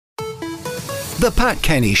The Pat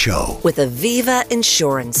Kenny Show with Aviva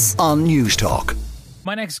Insurance on News Talk.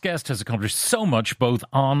 My next guest has accomplished so much both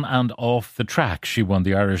on and off the track. She won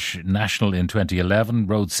the Irish National in 2011,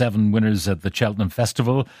 rode 7 winners at the Cheltenham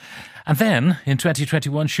Festival. And then, in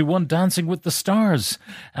 2021, she won Dancing with the Stars.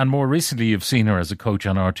 And more recently, you've seen her as a coach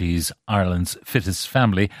on RT's Ireland's Fittest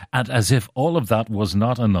Family. And as if all of that was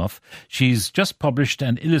not enough, she's just published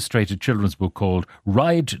an illustrated children's book called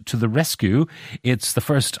Ride to the Rescue. It's the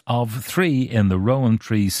first of 3 in the Rowan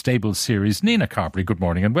Tree Stable series. Nina Carberry, good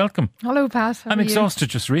morning and welcome. Hello, Pat. I'm exhausted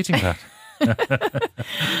just reading that.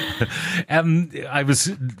 I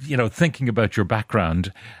was, thinking about your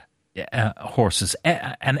background. Horses,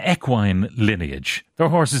 an equine lineage. There are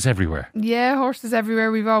horses everywhere. Yeah, horses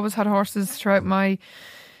everywhere. We've always had horses throughout my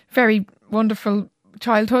very wonderful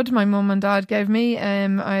childhood. My mum and dad gave me.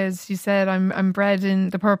 As you said, I'm bred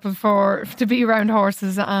in the purple to be around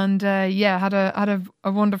horses, and had a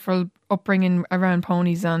wonderful upbringing around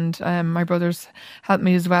ponies, and my brothers helped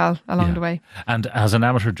me as well along the way. And as an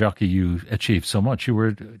amateur jockey, you achieved so much. You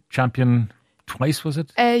were champion twice, was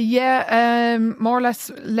it? More or less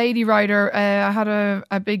lady rider. I had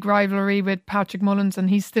a big rivalry with Patrick Mullins, and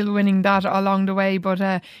he's still winning that along the way. But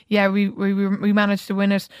we managed to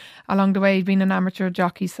win it along the way, being an amateur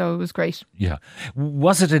jockey, so it was great. Yeah.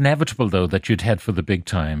 Was it inevitable, though, that you'd head for the big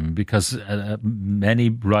time? Because many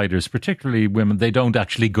riders, particularly women, they don't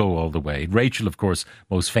actually go all the way. Rachel, of course,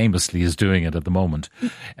 most famously is doing it at the moment.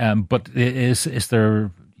 But is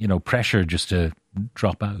there, pressure just to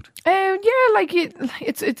drop out?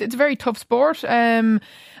 It's a very tough sport.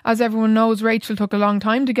 As everyone knows, Rachel took a long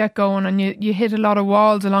time to get going, and you hit a lot of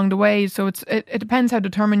walls along the way. So it depends how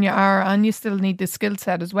determined you are, and you still need the skill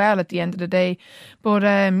set as well at the end of the day. But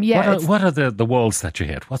what are the walls that you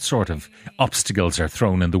hit? What sort of obstacles are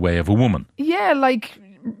thrown in the way of a woman? Yeah,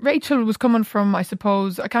 Rachel was coming from, I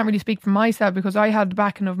suppose, I can't really speak for myself because I had the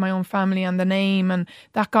backing of my own family and the name, and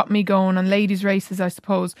that got me going, and ladies' races, I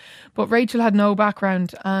suppose. But Rachel had no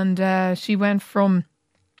background, and she went from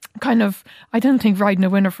I didn't think riding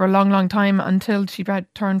a winner for a long, long time until she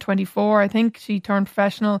turned 24. I think she turned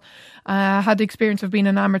professional, had the experience of being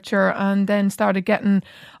an amateur, and then started getting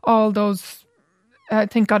all those, I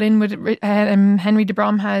think got in with Henry de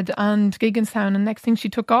Bromhead and Gigginstown, and next thing she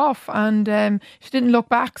took off, and she didn't look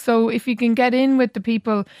back. So if you can get in with the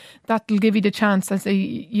people, that'll give you the chance. I say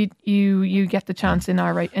you get the chance in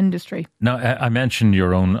our industry. Now, I mentioned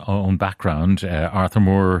your own background, Arthur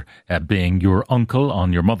Moore being your uncle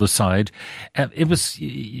on your mother's side. It was,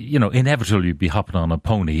 inevitable you'd be hopping on a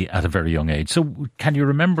pony at a very young age. So can you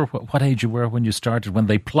remember what age you were when you started, when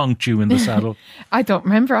they plunked you in the saddle? I don't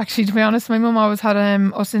remember, actually, to be honest. My mum always had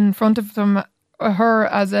us in front of her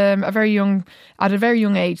as at a very young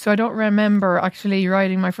age. So I don't remember actually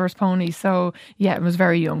riding my first pony. So yeah, it was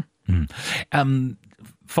very young.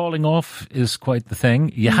 Falling off is quite the thing.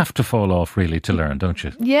 You have to fall off really to learn, don't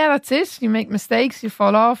you? Yeah, that's it. You make mistakes, you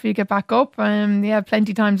fall off, you get back up. Plenty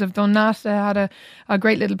of times I've done that. I had a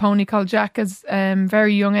great little pony called Jack as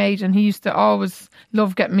very young age, and he used to always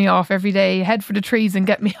love getting me off every day, head for the trees and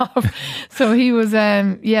get me off. So he was,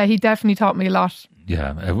 he definitely taught me a lot.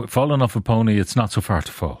 Yeah, falling off a pony, it's not so far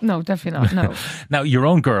to fall. No, definitely not, no. Now, your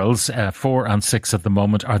own girls, 4 and 6 at the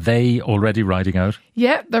moment, are they already riding out?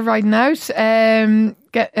 Yeah, they're riding out,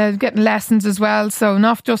 getting lessons as well, so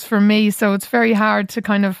not just for me, so it's very hard to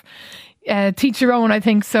kind of teach your own, I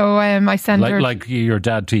think. So I send her... Like your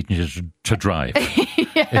dad teaching you to drive.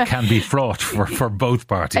 Yeah. It can be fraught for both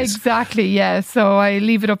parties. Exactly, yeah. So I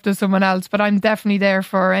leave it up to someone else, but I'm definitely there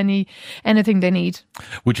for anything they need.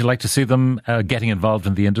 Would you like to see them getting involved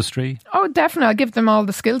in the industry? Oh, definitely. I'll give them all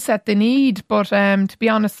the skill set they need, but to be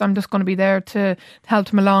honest, I'm just going to be there to help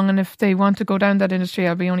them along, and if they want to go down that industry,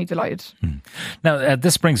 I'll be only delighted. Now,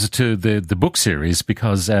 this brings us to the book series,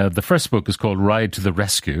 because the first book is called Ride to the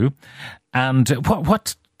Rescue. And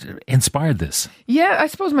what inspired this? Yeah, I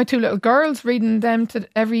suppose my 2 little girls, reading them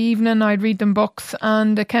every evening, I'd read them books,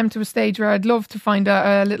 and it came to a stage where I'd love to find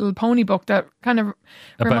a little pony book that kind of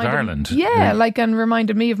about Ireland. Yeah, and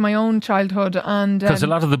reminded me of my own childhood. And because a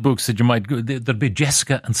lot of the books that you might go, there'd be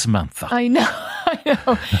Jessica and Samantha. I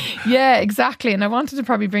know. Yeah, exactly. And I wanted to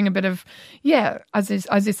probably bring a bit of, as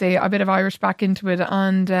you say, a bit of Irish back into it,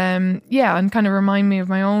 and and kind of remind me of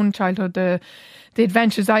my own childhood, the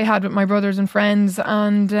adventures I had with my brothers and friends,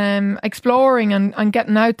 and exploring and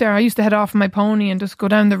getting out there. I used to head off on my pony and just go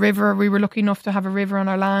down the river. We were lucky enough to have a river on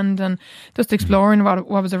our land, and just exploring what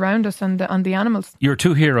was around us and the animals. Your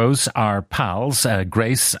 2 heroes are pals,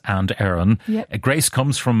 Grace and Aaron. Yep. Grace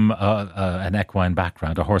comes from an equine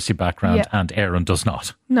background, a horsey background, and Aaron does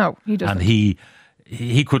not. No, he doesn't. And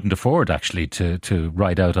he couldn't afford actually to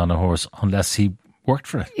ride out on a horse unless he worked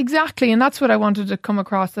for it. Exactly, and that's what I wanted to come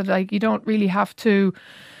across, that like you don't really have to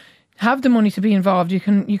have the money to be involved. You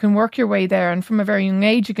can work your way there, and from a very young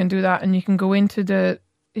age you can do that, and you can go into the...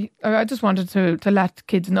 I just wanted to let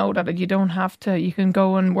kids know that you don't have to. You can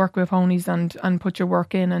go and work with ponies and put your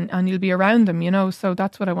work in, and you'll be around them, you know. So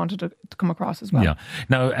that's what I wanted to come across as well. Yeah.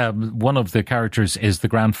 Now, one of the characters is the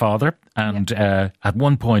grandfather, and at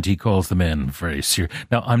one point he calls them in very serious.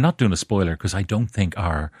 Now, I'm not doing a spoiler because I don't think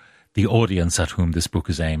the audience at whom this book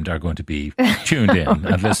is aimed are going to be tuned in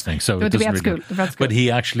and listening. So it doesn't really, but he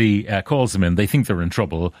actually calls them in. They think they're in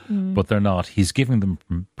trouble, but they're not. He's giving them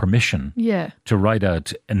permission to ride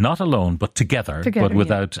out, not alone, but together but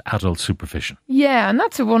without adult supervision. Yeah, and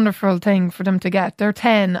that's a wonderful thing for them to get. They're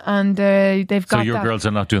 10 and they've got So your girls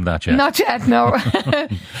are not doing that yet? Not yet, no.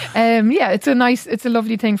 It's a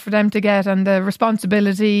lovely thing for them to get, and the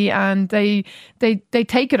responsibility, and they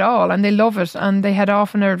take it all and they love it, and they head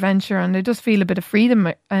off on their adventure, and they just feel a bit of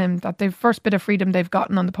freedom, that the first bit of freedom they've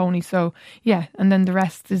gotten on the pony. So and then the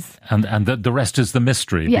rest is the rest is the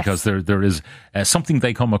mystery, because there is something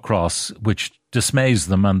they come across which dismays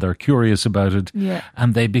them, and they're curious about it,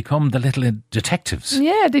 and they become the little detectives.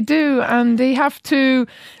 Yeah, they do, and they have to,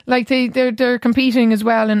 like they're competing as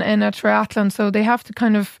well in a triathlon, so they have to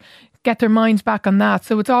kind of get their minds back on that.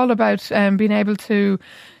 So it's all about being able to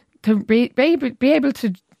be able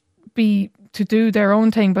to do their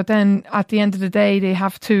own thing, but then at the end of the day they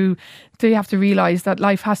have to realise that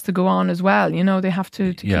life has to go on as well, you know. They have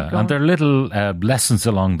to keep going. And there are little lessons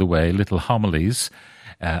along the way, little homilies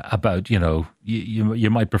about, you know, you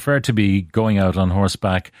might prefer to be going out on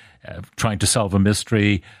horseback trying to solve a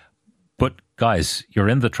mystery, but guys, you're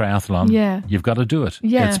in the triathlon, you've got to do it.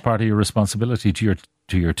 It's part of your responsibility to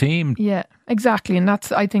your team. Yeah, exactly. And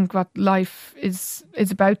that's, I think, what life is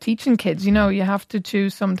about, teaching kids. You know, you have to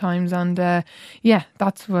choose sometimes, and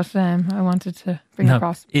that's what I wanted to bring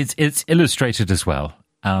across. It's illustrated as well,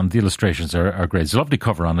 and the illustrations are great. There's a lovely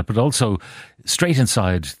cover on it, but also straight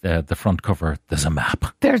inside the front cover, there's a map.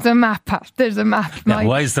 There's a map, Pat. There's a map. Now,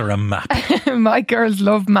 why is there a map? My girls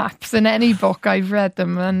love maps. In any book, I've read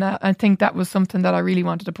them, and I think that was something that I really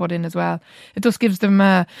wanted to put in as well. It just gives them,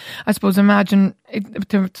 I suppose,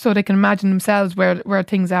 so they can imagine themselves where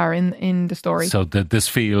things are in the story. So this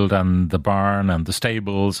field and the barn and the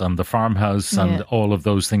stables and the farmhouse and all of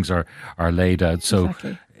those things are laid out. So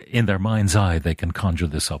exactly. In their mind's eye, they can conjure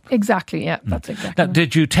this up. Exactly, yeah, that's exactly. Now,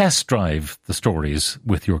 did you test drive the stories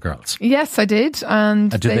with your girls? Yes, I did.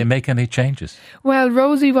 And did they make any changes? Well,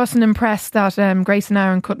 Rosie wasn't impressed that Grace and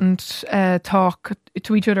Aaron couldn't talk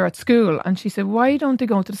to each other at school. And she said, why don't they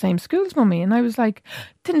go to the same schools, Mummy? And I was like,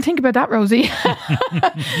 didn't think about that, Rosie.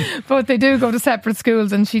 But they do go to separate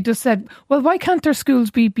schools. And she just said, well, why can't their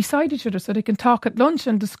schools be beside each other so they can talk at lunch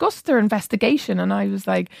and discuss their investigation? And I was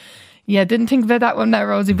like... Yeah, didn't think about that one there,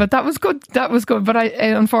 Rosie, but that was good. That was good. But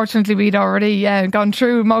unfortunately, we'd already gone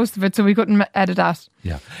through most of it, so we couldn't edit that.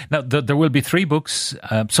 Yeah. Now, there will be 3 books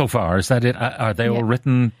so far. Is that it? Are they all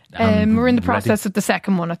written? We're in the process of the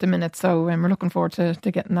second one at the minute, so we're looking forward to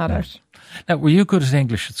getting that out. Now, were you good at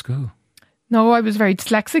English at school? No, I was very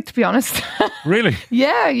dyslexic, to be honest. Really?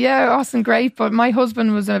 Yeah, it wasn't great. But my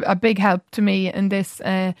husband was a big help to me in this.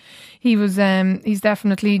 He was, he's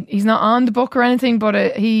not on the book or anything,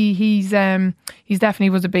 but he's definitely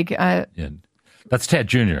was a big. That's Ted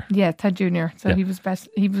Jr. Yeah, Ted Jr. So he was best.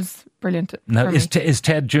 He was brilliant. Now, is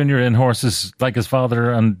Ted Jr. in horses like his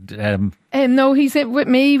father? And no, he's with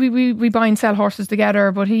me. We buy and sell horses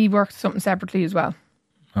together, but he works something separately as well.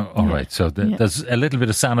 Oh, all right. So there's a little bit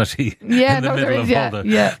of sanity in the middle of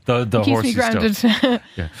all the horsey stuff.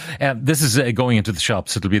 This is going into the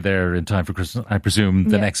shops. It'll be there in time for Christmas. I presume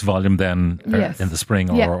the next volume then in the spring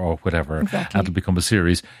or whatever. Exactly. That'll become a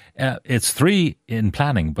series. It's 3 in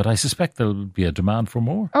planning, but I suspect there'll be a demand for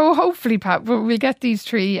more. Oh, hopefully, Pat. We'll get these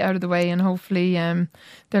 3 out of the way, and hopefully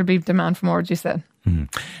there'll be demand for more, as you said. Mm-hmm.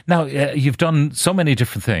 Now, you've done so many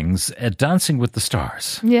different things. Dancing with the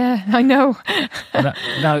Stars. Yeah, I know.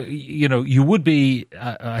 now, you know, you would be,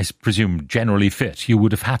 I presume, generally fit. You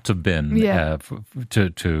would have had to have been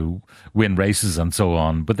to win races and so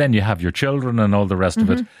on. But then you have your children and all the rest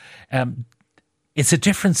of it. It's a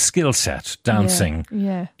different skill set, dancing,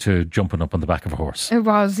 to jumping up on the back of a horse. It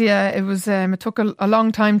was, It was. It took a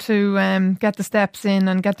long time to get the steps in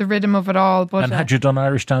and get the rhythm of it all. But had you done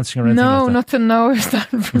Irish dancing or anything like that? No, nothing. No, I was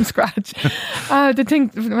starting from scratch.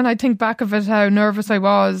 When I think back of it, how nervous I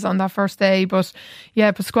was on that first day. But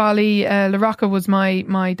yeah, Pasquale LaRocca was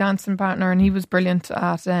my dancing partner, and he was brilliant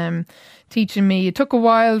at teaching me. It took a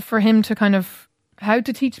while for him to how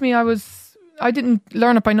to teach me. I didn't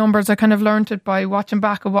learn it by numbers. I kind of learned it by watching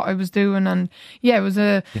back of what I was doing, and it was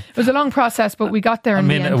a long process, but we got there.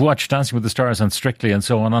 The end. I watched Dancing with the Stars and Strictly and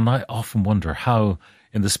so on, and I often wonder how,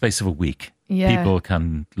 in the space of a week, people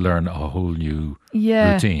can learn a whole new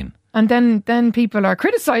routine. And then people are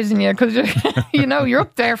criticising you because you're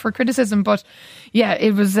up there for criticism. But yeah,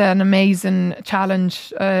 it was an amazing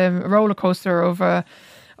challenge, roller coaster of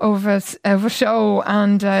a show,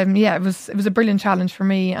 and it was a brilliant challenge for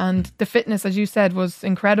me. And the fitness, as you said, was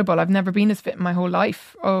incredible. I've never been as fit in my whole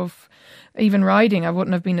life. Of even riding, I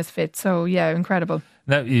wouldn't have been as fit. So yeah, incredible.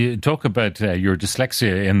 Now you talk about your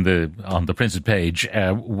dyslexia on the printed page.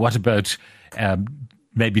 What about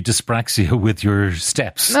maybe dyspraxia with your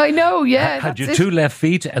steps? I know, yeah. Had you two left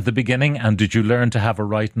feet at the beginning, and did you learn to have a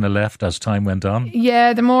right and a left as time went on?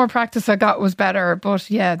 Yeah, the more practice I got was better. But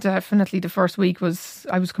yeah, definitely the first week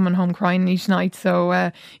I was coming home crying each night. So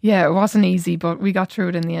it wasn't easy, but we got through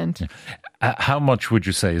it in the end. How much would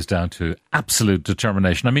you say is down to absolute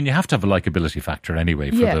determination? I mean, you have to have a likability factor anyway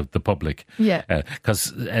for the public. Yeah.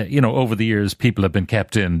 Because, over the years, people have been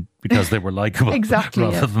kept in because they were likable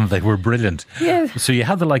rather than they were brilliant. Yeah. So you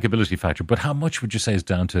have the likability factor, but how much would you say is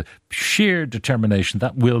down to sheer determination,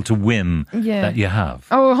 that will to win that you have?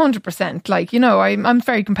 Oh, 100%. I'm a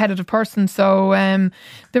very competitive person. So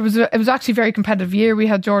it was actually a very competitive year. We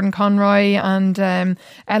had Jordan Conroy and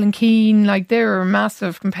Ellen Keane. They were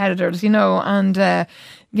massive competitors, and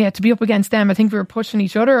to be up against them, I think we were pushing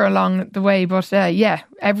each other along the way. But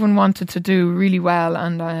everyone wanted to do really well.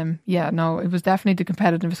 And it was definitely the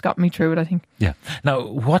competitiveness got me through it, I think. Yeah. Now,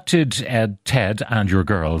 what did Ted and your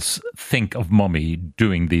girls think of Mummy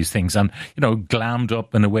doing these things and, glammed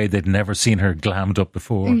up in a way they'd never seen her glammed up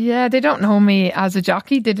before? Yeah, they don't know me as a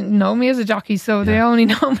jockey. They didn't know me as a jockey, so they only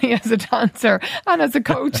know me as a dancer and as a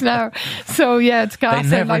coach now. So, it's gas.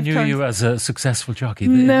 They never knew you as a successful jockey.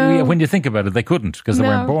 No. When you think about it, they couldn't because they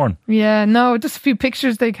weren't born. Yeah, no, just a few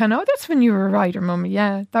pictures they that's when you were a rider, Mummy.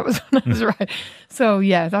 Yeah, that was when I was a rider. So,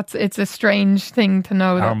 it's a strange thing to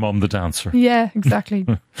know. Our mum, the dancer. Yeah, exactly.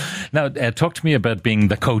 Now, talk to me about being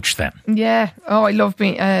the coach then. Yeah. Oh, I love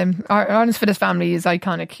being... Our Honest for This Family is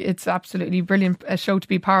iconic. It's absolutely brilliant a show to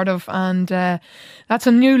be part of, and that's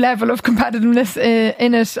a new level of competitiveness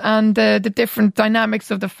in it, and the different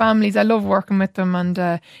dynamics of the families. I love working with them,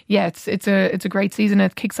 and it's a great season.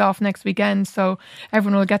 It kicks off next weekend, so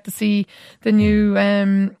everyone will get to see the new,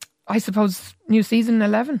 new season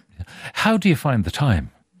 11. How do you find the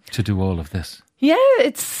time to do all of this? Yeah,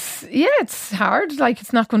 it's hard.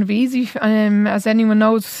 It's not going to be easy. As anyone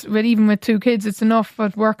knows, even with two kids, it's enough.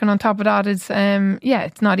 But working on top of that is,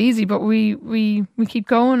 it's not easy. But we keep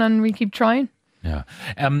going and we keep trying. Yeah.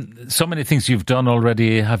 So many things you've done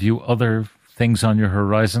already. Have you other things on your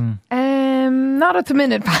horizon? Not at the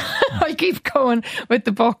minute. I keep going with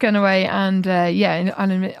the book anyway, and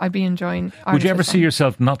I'd be enjoying. Would you ever see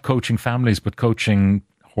yourself not coaching families but coaching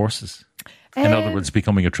horses? In other words,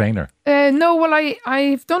 becoming a trainer? No, well,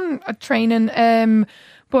 I've done a training,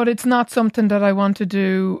 but it's not something that I want to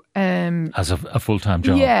do as a full-time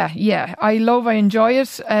job. Yeah, I enjoy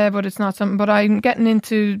it, but it's not something. But I'm getting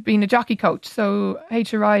into being a jockey coach. So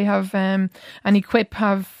HRI have and Equip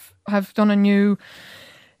have done a new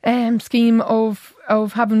scheme of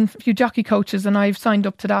having a few jockey coaches, and I've signed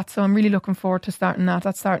up to that, so I'm really looking forward to starting that.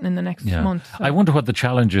 That's starting in the next month. So. I wonder what the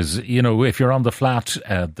challenge is. If you're on the flat,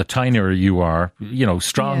 the tinier you are,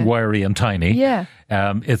 strong, wiry and tiny,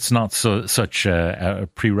 it's not such a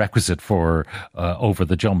prerequisite for over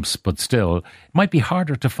the jumps, but still, it might be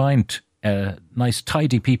harder to find nice,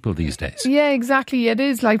 tidy people these days. Yeah, exactly. It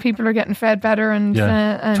is people are getting fed better and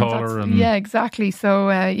taller. Exactly. So,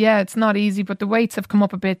 it's not easy, but the weights have come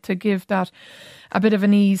up a bit to give that a bit of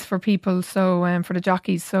an ease for people. So, for the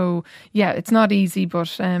jockeys. So, it's not easy,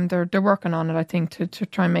 but they're working on it, I think, to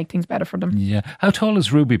try and make things better for them. Yeah. How tall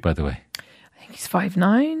is Ruby, by the way? I think he's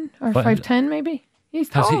 5'9" or 5'10" maybe. He's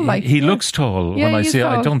tall. He looks tall when I see it.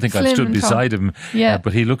 I don't think I've stood beside him,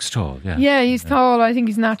 but he looks tall. Yeah, he's tall. I think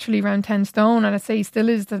he's naturally around 10 stone, and I'd say he still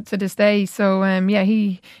is to this day. So,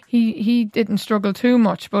 he didn't struggle too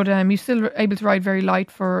much, but he's still able to ride very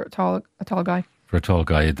light for a tall guy. For a tall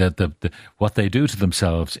guy, what they do to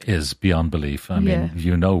themselves is beyond belief. I mean,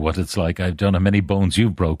 you know what it's like. I don't know how many bones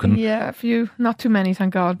you've broken. Yeah, a few, not too many,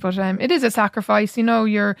 thank God. But it is a sacrifice.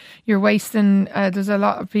 You're wasting. There's a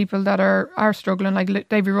lot of people that are struggling. Like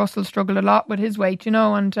Davy Russell struggled a lot with his weight,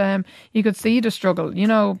 and you could see the struggle,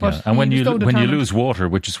 But and when you lose water,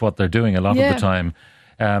 which is what they're doing a lot of the time.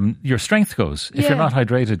 Your strength goes. If you're not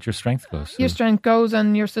hydrated, your strength goes. So. Your strength goes,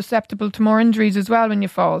 and you're susceptible to more injuries as well when you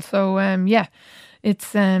fall. So, it's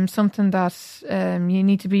something that you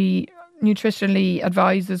need to be nutritionally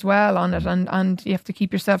advised as well on it, and you have to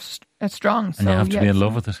keep yourself strong. And you have to be in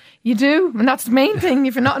love with it. You do, and that's the main thing.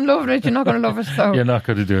 If you're not in love with it, you're not going to love it. So you're not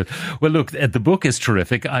going to do it. Well, look, the book is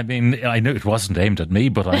terrific. I mean, I know it wasn't aimed at me,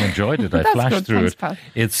 but I enjoyed it. I flashed through it. Pat.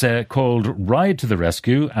 It's called Ride to the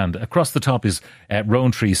Rescue, and across the top is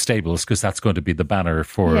Rowan Tree Stables, because that's going to be the banner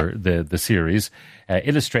for the series.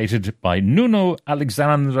 Illustrated by Nuno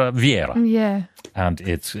Alexandra Vieira. Yeah. And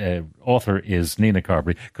its author is Nina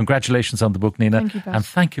Carberry. Congratulations on the book, Nina. Thank you, Pat. And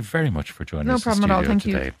thank you very much for joining us in the studio at all. Thank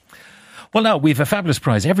today. You. Well, now, we've a fabulous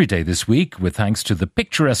prize every day this week, with thanks to the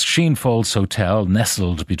picturesque Sheen Falls Hotel,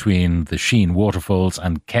 nestled between the Sheen Waterfalls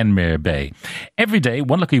and Kenmare Bay. Every day,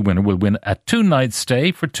 one lucky winner will win a 2-night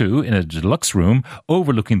stay for two in a deluxe room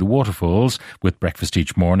overlooking the waterfalls, with breakfast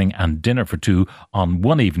each morning and dinner for two on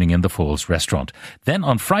one evening in the Falls restaurant. Then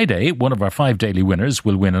on Friday, one of our 5 daily winners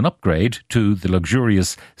will win an upgrade to the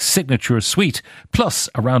luxurious Signature Suite, plus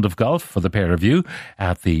a round of golf for the pair of you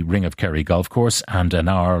at the Ring of Kerry Golf Course, and an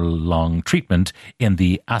hour-long treatment in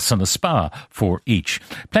the Asana Spa for each.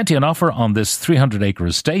 Plenty on offer on this 300-acre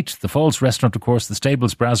estate, the Falls restaurant, of course, the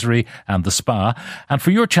stables, brasserie and the spa. And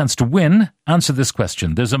for your chance to win, answer this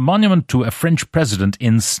question. There's a monument to a French president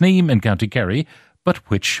in Sneem in County Kerry, but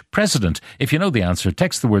which president? If you know the answer,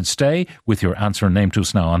 text the word stay with your answer and name to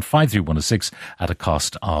us now on 53106 at a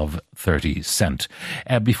cost of 30 cents.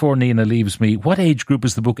 Before Nina leaves me, what age group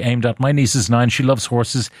is the book aimed at? My niece is 9. She loves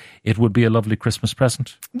horses. It would be a lovely Christmas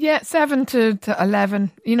present. Yeah, 7 to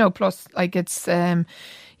 11, plus like it's...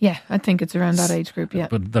 I think it's around that age group, yeah.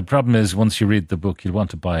 But the problem is, once you read the book, you'll want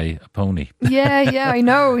to buy a pony. Yeah, I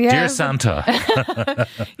know, yeah. Dear Santa.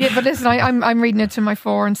 Yeah, but listen, I'm reading it to my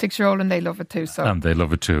 4 and 6-year-old, and they love it too. So. And they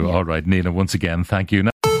love it too. Yeah. All right, Nina, once again, thank you.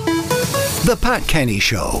 The Pat Kenny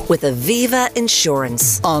Show with Aviva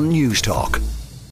Insurance on News Talk.